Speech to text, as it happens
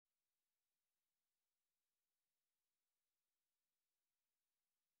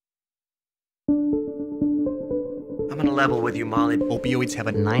I'm gonna level with you, Molly. Opioids have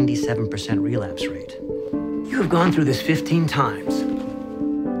a 97% relapse rate. You have gone through this 15 times.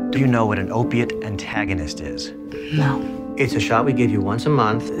 Do you know what an opiate antagonist is? No. It's a shot we give you once a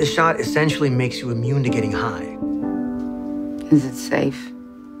month. The shot essentially makes you immune to getting high. Is it safe?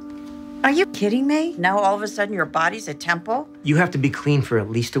 Are you kidding me? Now all of a sudden your body's a temple? You have to be clean for at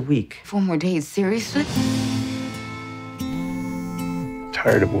least a week. 4 more days, seriously?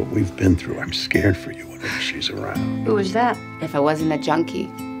 Tired of what we've been through. I'm scared for you whenever she's around. Who was that? If I wasn't a junkie,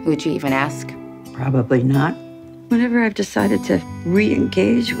 would you even ask? Probably not. Whenever I've decided to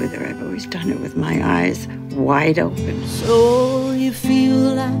re-engage with her, I've always done it with my eyes wide open. So you feel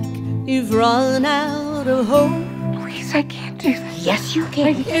like you've run out of hope. Please, I can't do this. Yes, you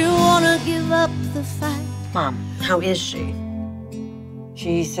can. You wanna give up the fight. Mom, how is she?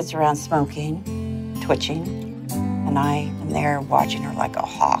 She sits around smoking, twitching, and I am there watching her like a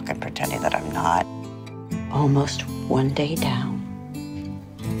hawk and pretending that I'm not. Almost 1 day down.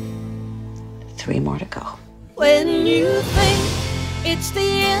 3 more to go. When you think it's the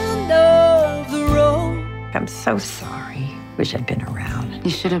end of the road. I'm so sorry. Wish I'd been around. You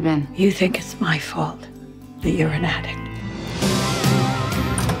should have been. You think it's my fault that you're an addict?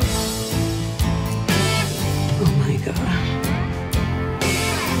 Oh my God.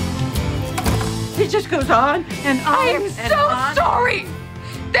 It just goes on and on. I am so sorry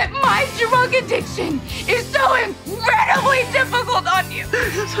that my drug addiction is so incredibly difficult on you.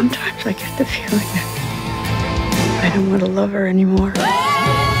 Sometimes I get the feeling that I don't want to love her anymore.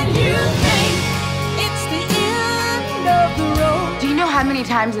 When you think it's the end of the road. Do you know how many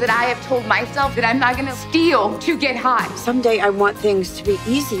times that I have told myself that I'm not gonna steal to get high? Someday I want things to be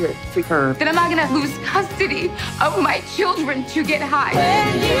easier for her. That I'm not gonna lose custody of my children to get high.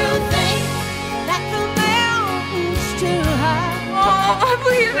 When you think that the mountain's too high. Oh,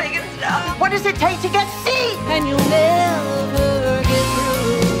 please make it stop. What does it take to get seen? And you'll never get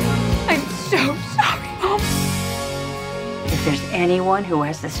through. I'm so sorry, Mom. If there's anyone who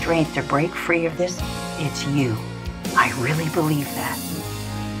has the strength to break free of this, it's you. I really believe that.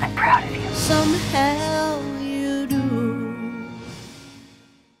 I'm proud of you. Somehow